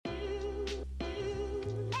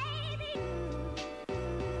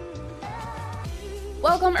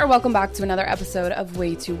Welcome back to another episode of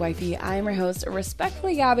Way Too Wifey. I am your host,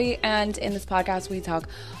 respectfully Gabby, and in this podcast we talk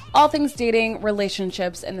all things dating,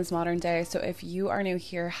 relationships in this modern day. So if you are new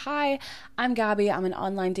here, hi, I'm Gabby. I'm an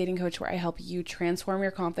online dating coach where I help you transform your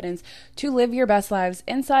confidence to live your best lives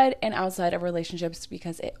inside and outside of relationships,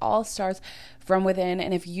 because it all starts from within.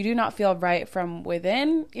 And if you do not feel right from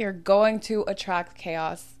within, you're going to attract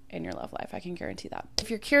chaos in your love life. I can guarantee that. If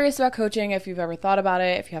you're curious about coaching, if you've ever thought about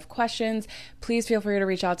it, if you have questions, please feel free to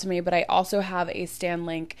reach out to me. But I also have a Stan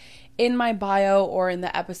link in my bio or in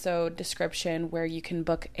the episode description where you can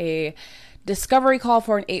book a discovery call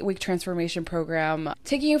for an 8-week transformation program,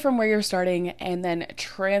 taking you from where you're starting and then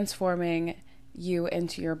transforming you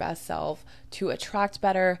into your best self to attract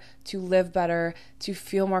better, to live better, to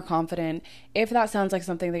feel more confident. If that sounds like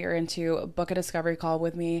something that you're into, book a discovery call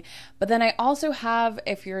with me. But then I also have,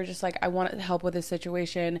 if you're just like, I want help with this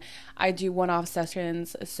situation, I do one-off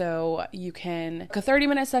sessions. So you can book a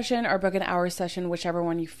 30-minute session or book an hour session, whichever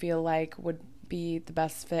one you feel like would be the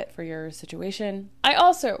best fit for your situation. I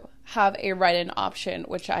also have a write-in option,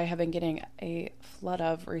 which I have been getting a flood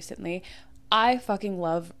of recently. I fucking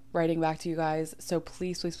love writing back to you guys. So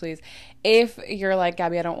please, if you're like,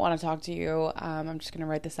 Gabby, I don't want to talk to you, I'm just going to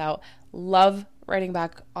write this out. Love writing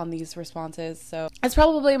back on these responses. So it's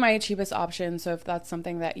probably my cheapest option. So if that's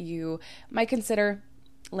something that you might consider,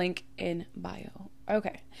 link in bio.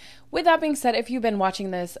 Okay. With that being said, if you've been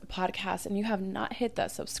watching this podcast and you have not hit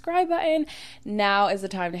that subscribe button, now is the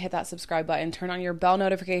time to hit that subscribe button. Turn on your bell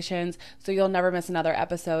notifications so you'll never miss another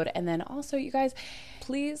episode. And then also, you guys,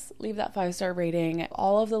 please leave that 5-star rating.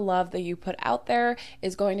 All of the love that you put out there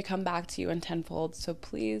is going to come back to you in tenfold. So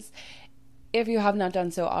please, if you have not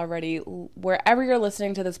done so already, wherever you're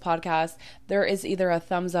listening to this podcast, there is either a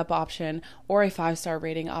thumbs up option or a 5-star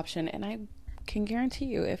rating option. And I can guarantee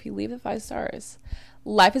you, if you leave the 5 stars,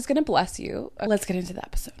 life is going to bless you. Let's get into the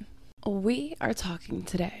episode. We are talking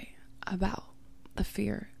today about the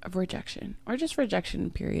fear of rejection, or just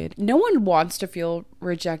rejection, period. No one wants to feel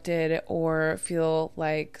rejected or feel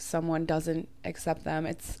like someone doesn't accept them.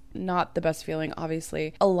 It's not the best feeling,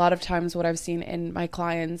 obviously. A lot of times what I've seen in my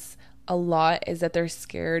clients a lot is that they're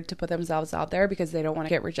scared to put themselves out there because they don't want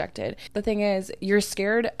to get rejected. The thing is, you're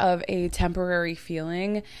scared of a temporary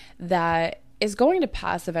feeling that is going to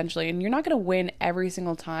pass eventually, and you're not going to win every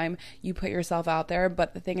single time you put yourself out there.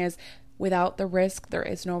 But the thing is, without the risk, there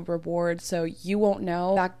is no reward. So you won't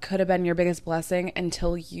know. That could have been your biggest blessing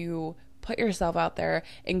until you put yourself out there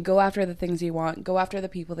and go after the things you want, go after the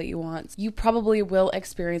people that you want. You probably will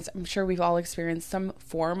experience, I'm sure we've all experienced some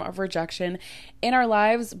form of rejection in our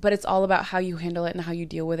lives, but it's all about how you handle it and how you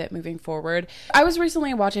deal with it moving forward. I was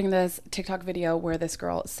recently watching this TikTok video where this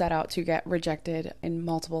girl set out to get rejected in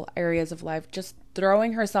multiple areas of life, just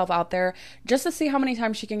throwing herself out there just to see how many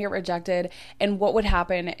times she can get rejected and what would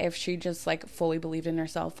happen if she just like fully believed in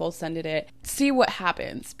herself, full sended it, see what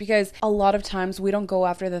happens. Because a lot of times we don't go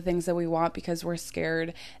after the things that we want because we're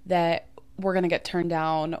scared that we're going to get turned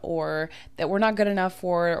down or that we're not good enough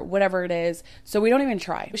for whatever it is. So we don't even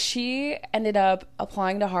try. She ended up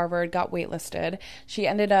applying to Harvard, got waitlisted. She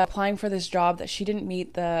ended up applying for this job that she didn't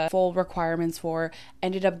meet the full requirements for,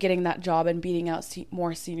 ended up getting that job and beating out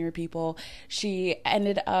more senior people. She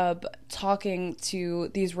ended up talking to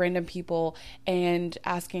these random people and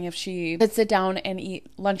asking if she could sit down and eat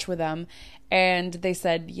lunch with them. And they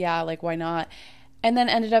said, yeah, like, why not? And then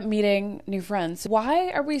ended up meeting new friends.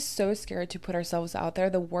 Why are we so scared to put ourselves out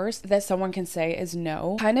there? The worst that someone can say is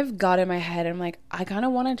no. Kind of got in my head. I'm like, I kind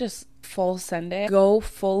of want to just full send it, go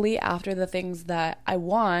fully after the things that I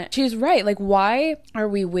want. She's right. Like, why are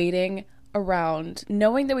we waiting around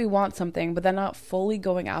knowing that we want something, but then not fully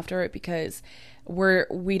going after it because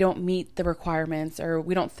we don't meet the requirements or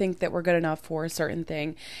we don't think that we're good enough for a certain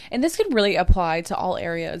thing? And this could really apply to all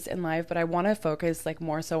areas in life, but I want to focus like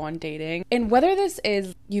more so on dating. And whether this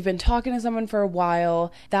is you've been talking to someone for a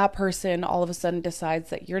while, that person all of a sudden decides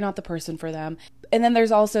that you're not the person for them. And then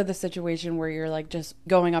there's also the situation where you're like just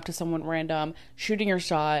going up to someone random, shooting your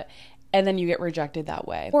shot, and then you get rejected that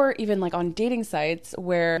way. Or even like on dating sites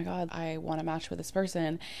where, oh my God, I want to match with this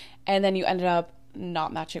person, and then you ended up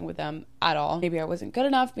not matching with them at all. Maybe I wasn't good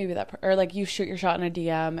enough, maybe or like you shoot your shot in a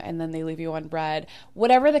DM and then they leave you unread.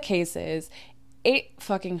 Whatever the case is, it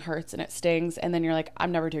fucking hurts and it stings, and then you're like,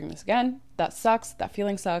 I'm never doing this again. That sucks. That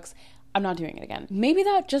feeling sucks. I'm not doing it again. Maybe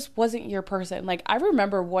that just wasn't your person. Like, I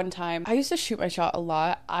remember one time, I used to shoot my shot a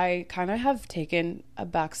lot. I kind of have taken a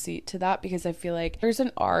backseat to that because I feel like there's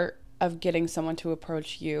an art of getting someone to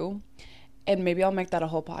approach you. And maybe I'll make that a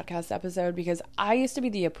whole podcast episode, because I used to be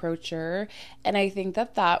the approacher, and I think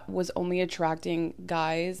that that was only attracting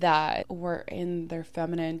guys that were in their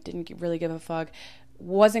feminine, didn't really give a fuck,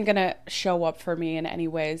 wasn't gonna show up for me in any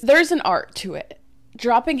ways. There's an art to it.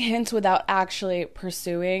 Dropping hints without actually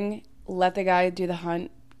pursuing, let the guy do the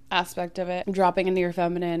hunt aspect of it, dropping into your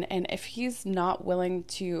feminine. And if he's not willing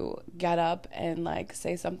to get up and like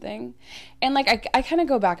say something, and like I kind of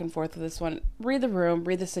go back and forth with this one, read the room,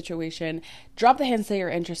 read the situation, drop the hints that you're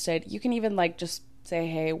interested. You can even like just say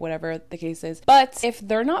hey, whatever the case is. But if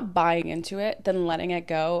they're not buying into it, then letting it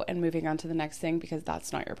go and moving on to the next thing, because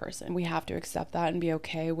that's not your person. We have to accept that and be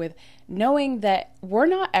okay with knowing that we're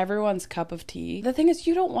not everyone's cup of tea. The thing is,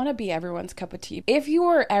 you don't want to be everyone's cup of tea. If you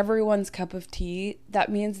are everyone's cup of tea, that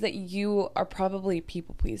means that you are probably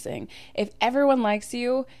people pleasing. If everyone likes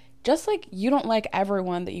you, just like you don't like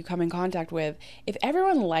everyone that you come in contact with, if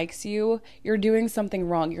everyone likes you, you're doing something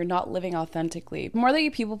wrong. You're not living authentically. The more that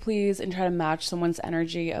you people please and try to match someone's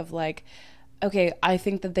energy of like, okay, I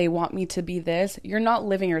think that they want me to be this, you're not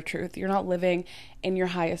living your truth. You're not living in your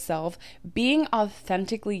highest self. Being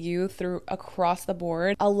authentically you through across the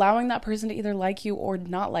board, allowing that person to either like you or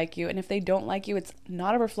not like you. And if they don't like you, it's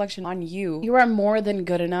not a reflection on you. You are more than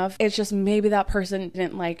good enough. It's just maybe that person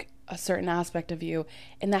didn't like a certain aspect of you,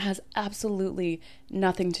 and that has absolutely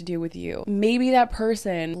nothing to do with you. Maybe that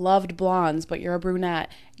person loved blondes, but you're a brunette.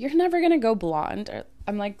 You're never gonna go blonde.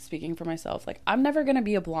 I'm like speaking for myself. Like, I'm never gonna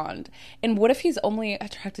be a blonde. And what if he's only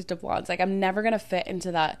attracted to blondes? Like, I'm never gonna fit into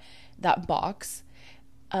that box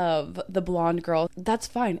of the blonde girl. That's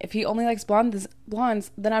fine. If he only likes blondes,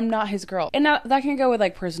 then I'm not his girl. And that can go with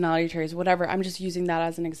like personality traits, whatever. I'm just using that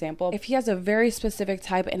as an example. If he has a very specific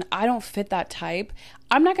type and I don't fit that type,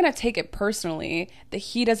 I'm not going to take it personally that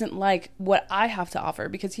he doesn't like what I have to offer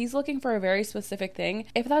because he's looking for a very specific thing.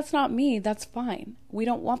 If that's not me, that's fine. We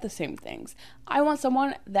don't want the same things. I want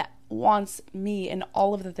someone that wants me and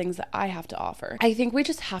all of the things that I have to offer. I think we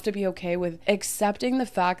just have to be okay with accepting the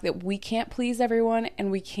fact that we can't please everyone and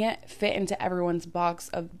we can't fit into everyone's box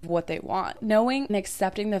of what they want. Knowing and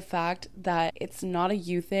accepting the fact that it's not a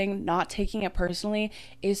you thing, not taking it personally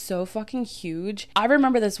is so fucking huge. I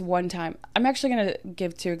remember this one time. I'm actually going to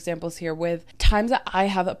give 2 examples here with times that I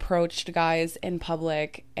have approached guys in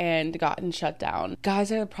public and gotten shut down.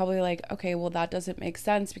 Guys are probably like, okay, well, that doesn't make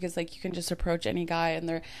sense because like you can just approach any guy and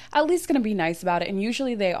they're at least going to be nice about it. And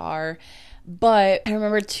usually they are. But I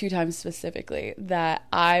remember 2 times specifically that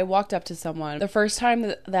I walked up to someone. The first time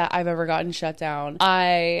that I've ever gotten shut down,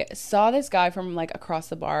 I saw this guy from like across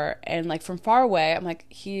the bar and like from far away, I'm like,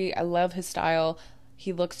 I love his style.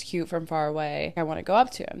 He looks cute from far away. I want to go up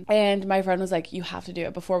to him. And my friend was like, you have to do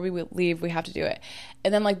it. Before we leave, we have to do it.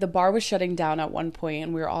 And then like the bar was shutting down at one point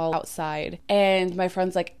and we were all outside. And my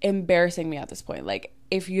friend's like embarrassing me at this point. Like,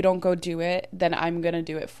 if you don't go do it, then I'm going to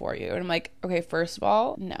do it for you. And I'm like, okay, first of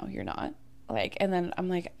all, no, you're not. Like, and then I'm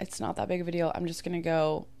like, it's not that big of a deal. I'm just gonna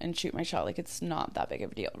go and shoot my shot. Like, it's not that big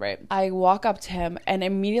of a deal, right? I walk up to him and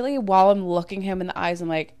immediately while I'm looking him in the eyes, I'm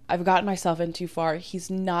like, I've gotten myself in too far. He's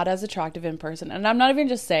not as attractive in person. And I'm not even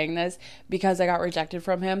just saying this because I got rejected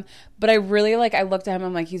from him, but I really I looked at him,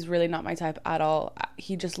 I'm like, he's really not my type at all.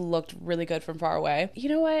 He just looked really good from far away. You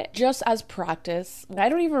know what? Just as practice, I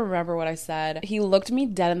don't even remember what I said. He looked me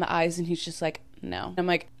dead in the eyes and he's just like, no. I'm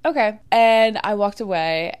like, okay. And I walked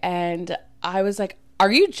away and I was like,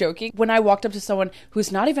 are you joking? When I walked up to someone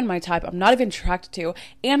who's not even my type, I'm not even attracted to,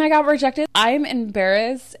 and I got rejected, I'm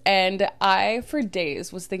embarrassed. And I, for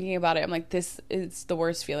days, was thinking about it. I'm like, this is the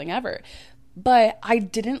worst feeling ever. But I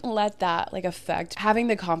didn't let that affect having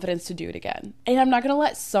the confidence to do it again. And I'm not going to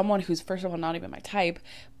let someone who's, first of all, not even my type,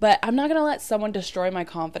 but I'm not going to let someone destroy my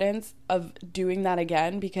confidence of doing that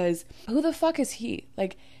again, because who the fuck is he?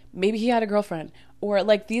 Maybe he had a girlfriend, or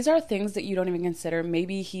these are things that you don't even consider.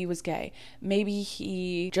 Maybe he was gay. Maybe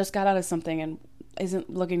he just got out of something and isn't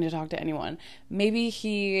looking to talk to anyone. Maybe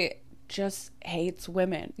he just hates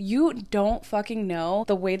women. You don't fucking know.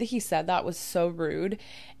 The way that he said that was so rude.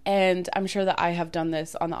 And I'm sure that I have done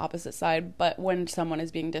this on the opposite side, but when someone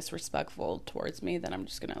is being disrespectful towards me, then I'm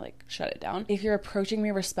just gonna shut it down. If you're approaching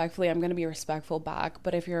me respectfully, I'm gonna be respectful back.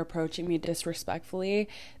 But if you're approaching me disrespectfully,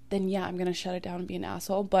 then yeah, I'm gonna shut it down and be an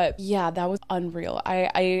asshole. But yeah, that was unreal.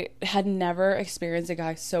 I had never experienced a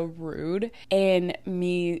guy so rude and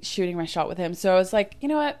me shooting my shot with him. So I was like, you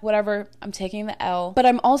know what, whatever, I'm taking the L. But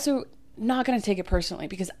I'm also not going to take it personally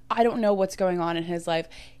because I don't know what's going on in his life.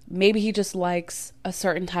 maybe he just likes a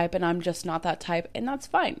certain type and I'm just not that type, and that's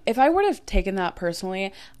fine. If I would have taken that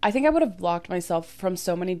personally, I think I would have blocked myself from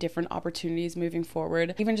so many different opportunities moving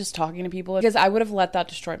forward, even just talking to people, because I would have let that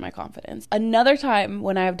destroy my confidence. Another time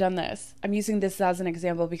when I have done this, I'm using this as an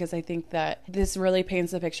example because I think that this really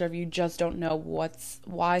paints the picture of you just don't know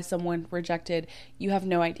why someone rejected. You have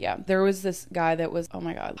no idea. There was this guy that was, oh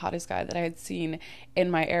my God, the hottest guy that I had seen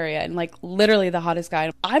in my area, and like literally the hottest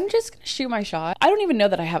guy. I'm just gonna shoot my shot. I don't even know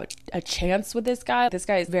that I have a chance with this guy. This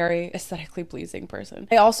guy is a very aesthetically pleasing person.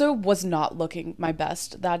 I also was not looking my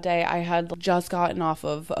best that day. I had just gotten off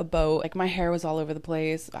of a boat. Like my hair was all over the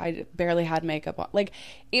place. I barely had makeup on. Like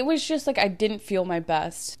it was just like I didn't feel my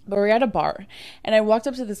best. But we were at a bar and I walked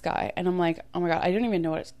up to this guy and I'm like, oh my God, I don't even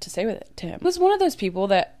know what to say with it to him. He was one of those people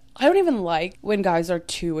that I don't even like when guys are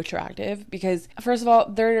too attractive, because first of all,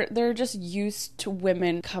 they're just used to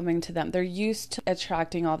women coming to them. They're used to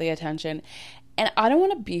attracting all the attention. And I don't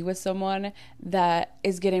want to be with someone that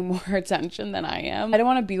is getting more attention than I am. I don't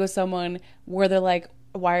want to be with someone where they're like,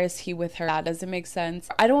 why is he with her? That doesn't make sense.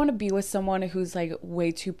 I don't want to be with someone who's like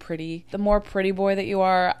way too pretty. The more pretty boy that you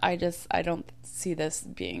are, I don't see this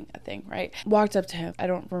being a thing, right? Walked up to him. I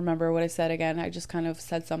don't remember what I said again. I just kind of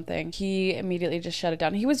said something. He immediately just shut it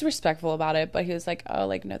down. He was respectful about it, but he was like, oh,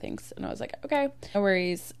 like, no thanks. And I was like, okay, no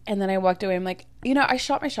worries. And then I walked away. I'm like, I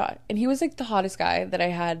shot my shot. And he was like the hottest guy that I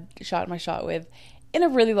had shot my shot with in a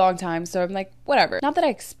really long time. So I'm like, whatever. Not that I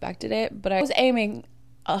expected it, but I was aiming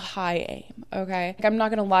a high aim, okay? Like, I'm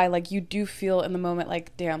not gonna lie, like, you do feel in the moment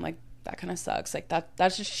like, damn, like, that kind of sucks. Like,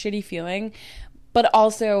 that's just a shitty feeling. But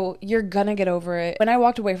also, you're gonna get over it. When I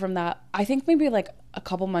walked away from that, I think maybe like a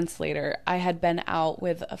couple months later, I had been out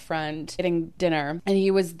with a friend getting dinner, and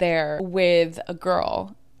he was there with a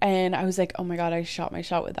girl. And I was like, oh my God, I shot my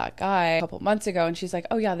shot with that guy a couple months ago. And she's like,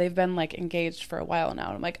 oh yeah, they've been like engaged for a while now.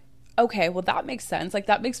 And I'm like, okay, well, that makes sense. Like,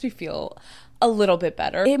 that makes me feel a little bit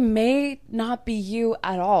better. It may not be you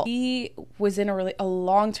at all. He was in a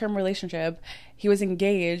long-term relationship. He was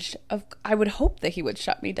engaged. I would hope that he would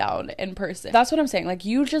shut me down in person. That's what I'm saying. Like,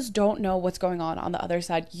 you just don't know what's going on the other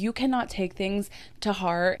side. You cannot take things to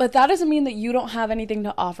heart. But that doesn't mean that you don't have anything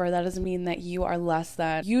to offer. That doesn't mean that you are less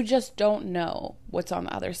than. You just don't know what's on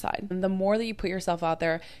the other side. And the more that you put yourself out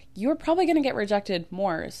there, you're probably going to get rejected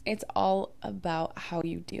more. It's all about how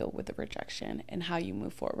you deal with the rejection and how you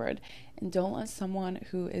move forward. And don't let someone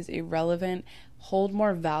who is irrelevant hold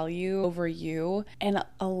more value over you and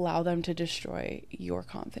allow them to destroy your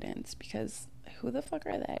confidence, because who the fuck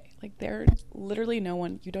are they? Like, they're literally no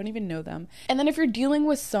one. You don't even know them. And then if you're dealing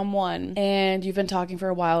with someone and you've been talking for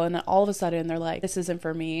a while and then all of a sudden they're like, this isn't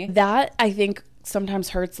for me, that I think sometimes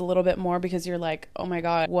hurts a little bit more, because you're like, oh my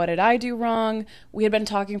God, what did I do wrong? We had been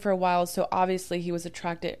talking for a while, so obviously he was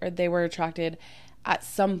attracted, or they were attracted at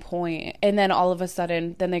some point, and then all of a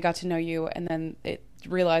sudden then they got to know you, and then it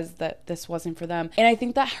realized that this wasn't for them. And I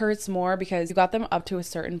think that hurts more because you got them up to a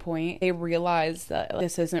certain point, they realize that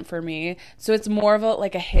this isn't for me, so it's more of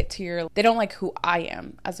a hit to your, they don't like who I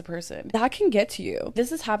am as a person. That can get to you.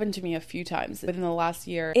 This has happened to me a few times within the last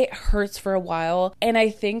year. It hurts for a while, and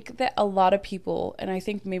I think that a lot of people, and I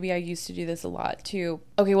think maybe I used to do this a lot too,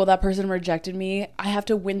 okay, well, that person rejected me, I have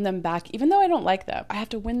to win them back. Even though I don't like them, I have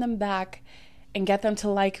to win them back and get them to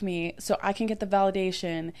like me so I can get the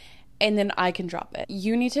validation, and then I can drop it.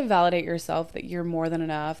 You need to validate yourself that you're more than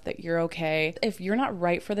enough, that you're okay. If you're not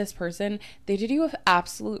right for this person, they did you an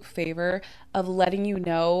absolute favor of letting you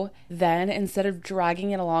know then, instead of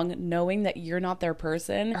dragging it along, knowing that you're not their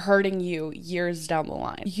person, hurting you years down the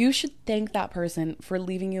line. You should thank that person for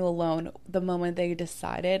leaving you alone the moment they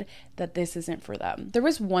decided that this isn't for them. There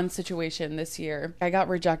was one situation this year. I got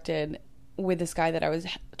rejected with this guy that I was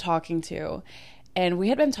talking to, and we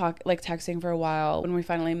had been texting for a while. When we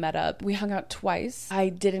finally met up, we hung out twice. I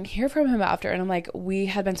didn't hear from him after, and I'm like, we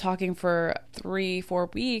had been talking for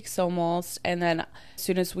 3-4 weeks almost, and then as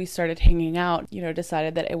soon as we started hanging out,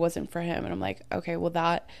 decided that it wasn't for him. And I'm like, okay, well,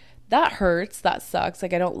 that hurts, that sucks,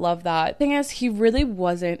 like, I don't love that. Thing is, he really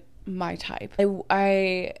wasn't my type.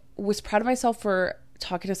 I was proud of myself for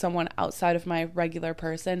talking to someone outside of my regular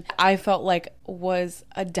person. I felt like was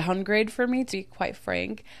a downgrade for me, to be quite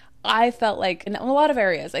frank. I felt like in a lot of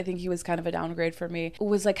areas, I think he was kind of a downgrade for me. It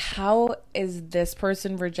was like, how is this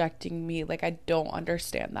person rejecting me? Like, I don't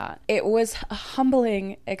understand that. It was a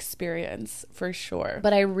humbling experience for sure.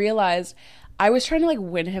 But I realized I was trying to like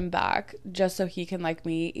win him back just so he can like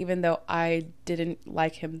me, even though I didn't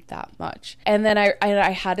like him that much. And then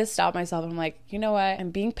I had to stop myself. I'm like, you know what?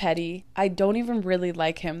 I'm being petty. I don't even really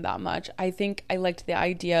like him that much. I think I liked the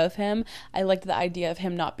idea of him. I liked the idea of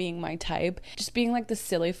him not being my type, just being like the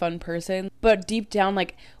silly fun person. But deep down,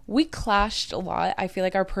 like, we clashed a lot. I feel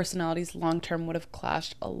like our personalities long term would have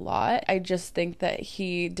clashed a lot. I just think that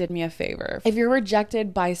he did me a favor. If you're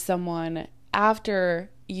rejected by someone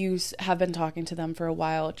after you have been talking to them for a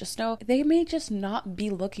while, just know they may just not be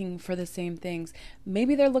looking for the same things.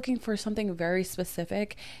 Maybe they're looking for something very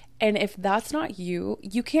specific. And if that's not you,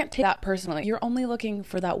 you can't take that personally. You're only looking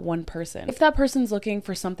for that one person. If that person's looking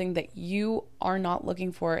for something that you are not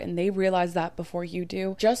looking for and they realize that before you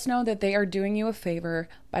do, just know that they are doing you a favor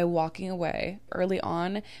by walking away early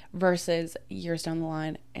on versus years down the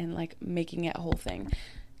line and like making it a whole thing.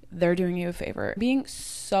 They're doing you a favor. Being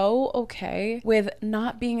so okay with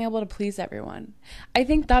not being able to please everyone. I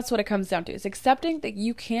think that's what it comes down to, is accepting that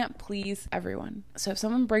you can't please everyone. So if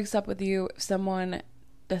someone breaks up with you, if someone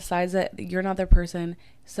decides that you're not their person,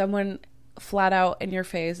 someone flat out in your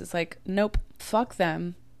face is like, nope, fuck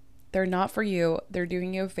them. They're not for you. They're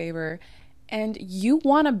doing you a favor. And you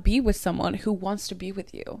want to be with someone who wants to be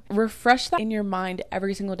with you. Refresh that in your mind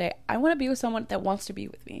every single day. I want to be with someone that wants to be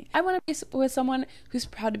with me. I want to be with someone who's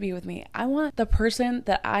proud to be with me. I want the person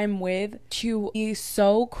that I'm with to be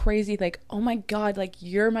so crazy, like, oh my God, like,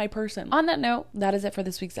 you're my person. On that note, that is it for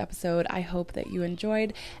this week's episode. I hope that you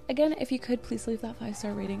enjoyed. Again, if you could, please leave that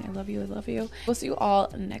 5-star rating. I love you. I love you. We'll see you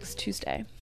all next Tuesday.